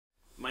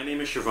name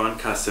is Shervon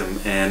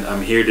Cassim, and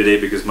I'm here today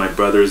because my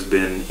brother's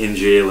been in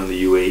jail in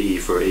the UAE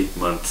for 8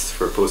 months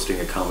for posting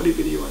a comedy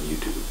video on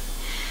YouTube.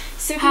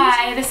 So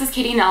hi, this is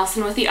Katie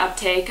Nelson with The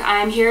Uptake.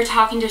 I'm here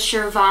talking to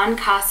Shervon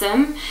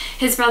Cassim.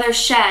 His brother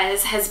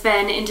Shez has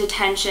been in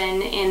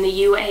detention in the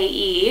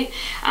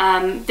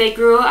UAE. They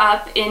grew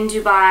up in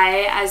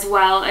Dubai as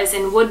well as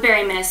in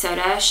Woodbury,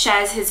 Minnesota.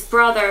 Shez, his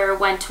brother,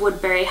 went to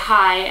Woodbury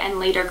High and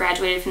later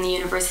graduated from the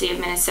University of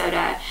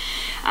Minnesota.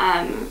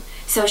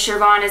 So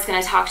Shervon is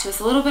going to talk to us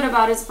a little bit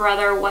about his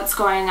brother, what's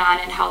going on,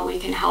 and how we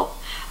can help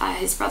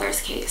his brother's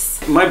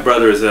case. My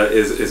brother is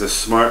a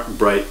smart,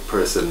 bright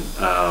person.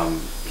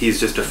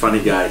 He's just a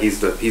funny guy. He's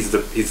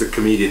the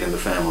comedian in the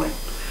family,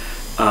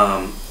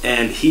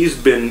 and he's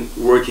been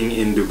working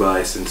in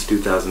Dubai since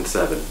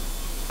 2007.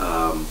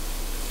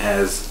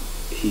 As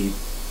he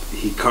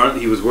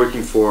was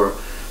working for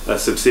a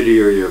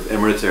subsidiary of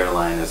Emirates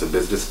Airline as a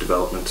business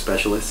development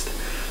specialist.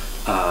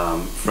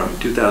 From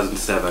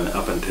 2007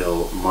 up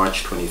until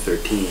March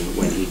 2013,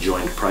 when he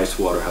joined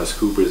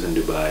PricewaterhouseCoopers in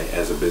Dubai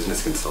as a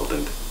business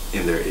consultant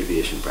in their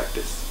aviation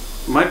practice.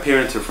 My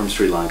parents are from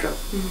Sri Lanka.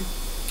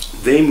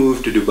 Mm-hmm. They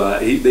moved to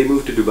Dubai. They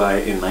moved to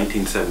Dubai in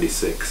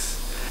 1976.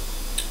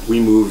 We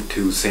moved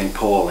to St.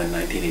 Paul in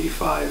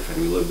 1985,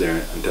 and we lived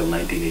there until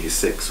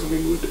 1986 when we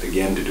moved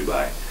again to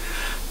Dubai.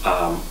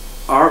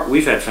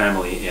 We've had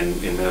family in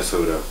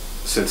Minnesota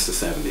since the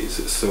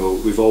 70s, so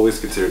we've always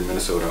considered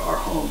Minnesota our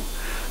home.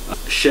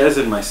 Shez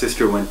and my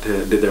sister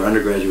did their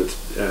undergraduate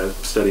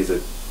studies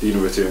at the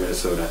University of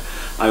Minnesota.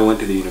 I went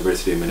to the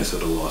University of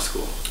Minnesota Law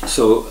School.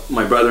 So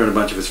my brother and a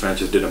bunch of his friends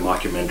just did a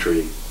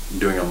mockumentary,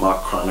 doing a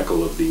mock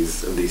chronicle of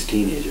these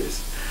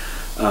teenagers.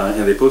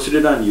 And they posted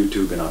it on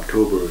YouTube in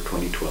October of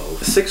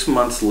 2012. 6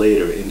 months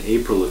later, in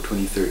April of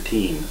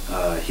 2013,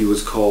 he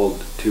was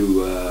called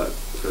to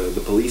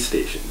the police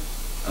station.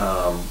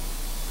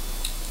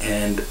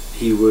 And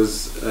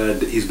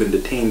he's been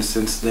detained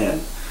since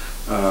then.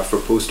 For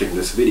posting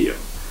this video.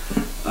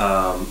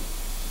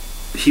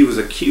 He was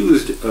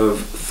accused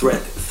of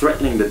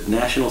threatening the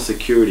national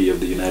security of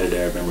the United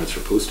Arab Emirates for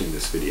posting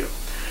this video.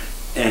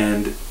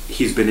 And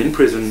he's been in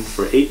prison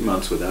for 8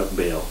 months without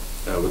bail,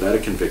 without a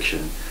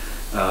conviction.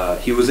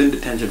 He was in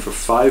detention for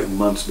 5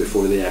 months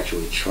before they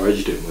actually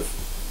charged him with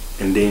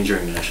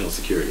endangering national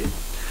security.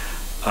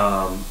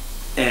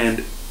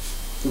 And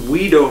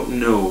we don't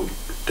know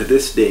to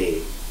this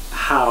day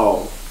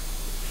how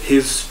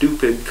his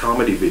stupid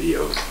comedy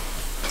video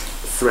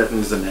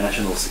threatens the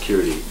national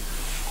security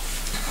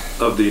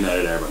of the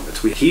United Arab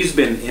Emirates. He's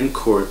been in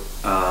court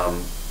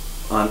on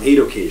 8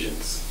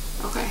 occasions.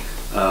 Okay.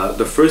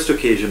 The first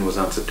occasion was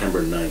on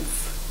September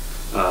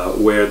 9th,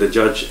 where the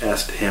judge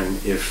asked him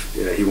if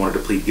he wanted to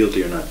plead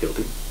guilty or not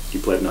guilty. He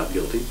pled not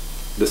guilty.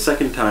 The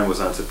second time was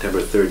on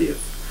September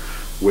 30th,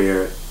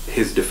 where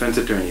his defense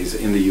attorneys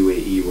in the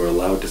UAE were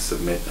allowed to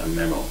submit a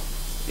memo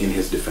in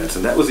his defense,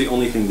 and that was the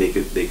only thing they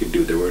could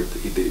do.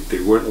 They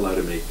weren't allowed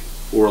to make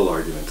oral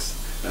arguments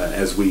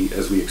as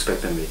we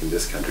expect them to make in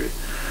this country.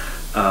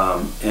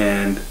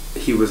 And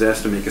he was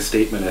asked to make a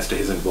statement as to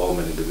his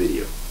involvement in the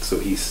video. So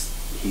he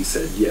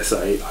said, yes,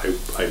 I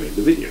made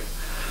the video,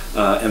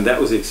 and that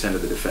was the extent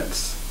of the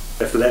defense.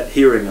 After that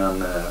hearing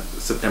on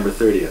September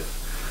 30th,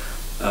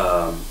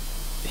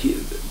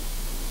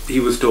 he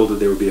was told that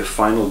there would be a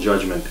final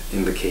judgment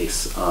in the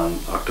case on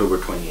October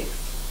 28th.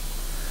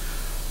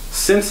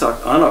 Since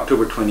on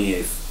October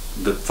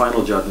 28th, the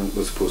final judgment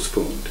was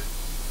postponed,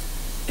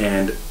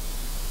 and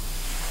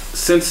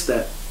since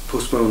that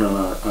postponement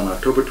on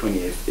October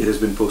 28th, it has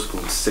been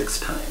postponed 6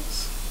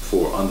 times.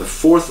 On the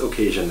 4th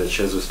occasion that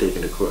Shez was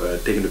taken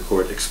to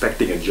court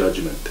expecting a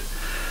judgment,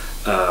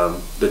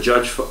 the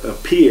judge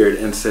appeared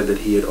and said that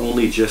he had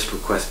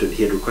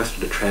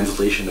requested a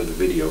translation of the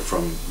video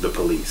from the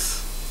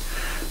police.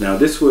 Now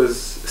this was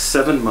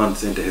 7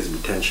 months into his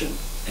detention,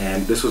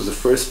 and this was the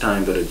first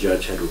time that a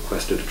judge had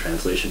requested a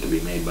translation to be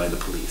made by the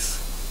police.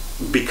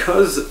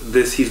 Because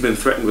he's been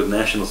threatened with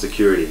national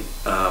security,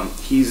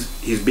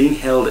 he's being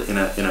held in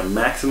a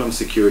maximum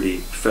security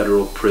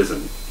federal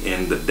prison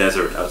in the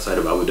desert outside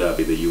of Abu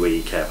Dhabi, the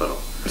UAE capital.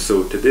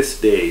 So to this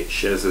day,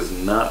 Shez has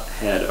not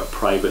had a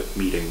private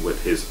meeting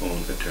with his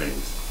own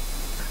attorneys.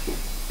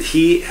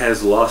 He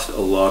has lost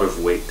a lot of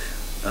weight.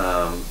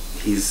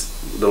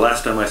 The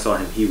last time I saw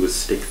him, he was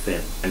stick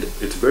thin, and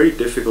it's very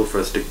difficult for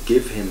us to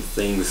give him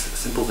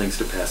simple things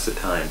to pass the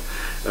time.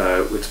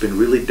 It's been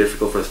really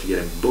difficult for us to get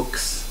him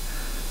books,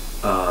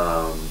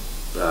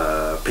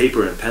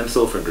 paper and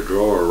pencil for him to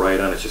draw or write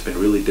on. It's just been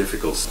really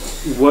difficult.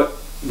 What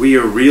we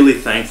are really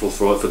thankful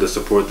for the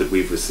support that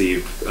we've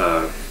received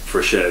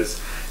for Shez,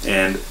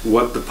 and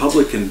what the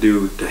public can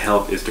do to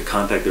help is to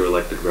contact their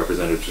elected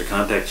representatives, to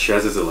contact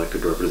Shez's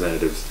elected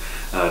representatives,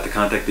 to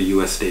contact the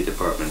U.S. State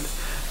Department,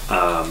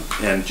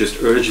 and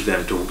just urge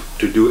them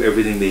to do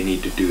everything they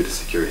need to do to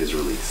secure his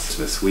release.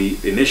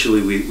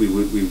 Initially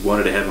we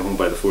wanted to have him home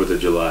by the 4th of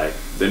July,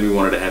 then we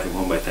wanted to have him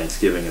home by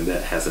Thanksgiving, and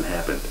that hasn't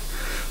happened.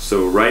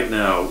 So right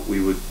now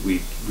we would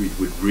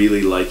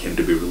really like him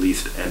to be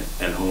released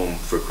and home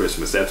for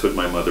Christmas. That's what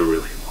my mother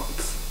really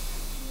wants.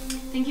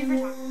 Thank you for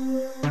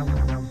talking.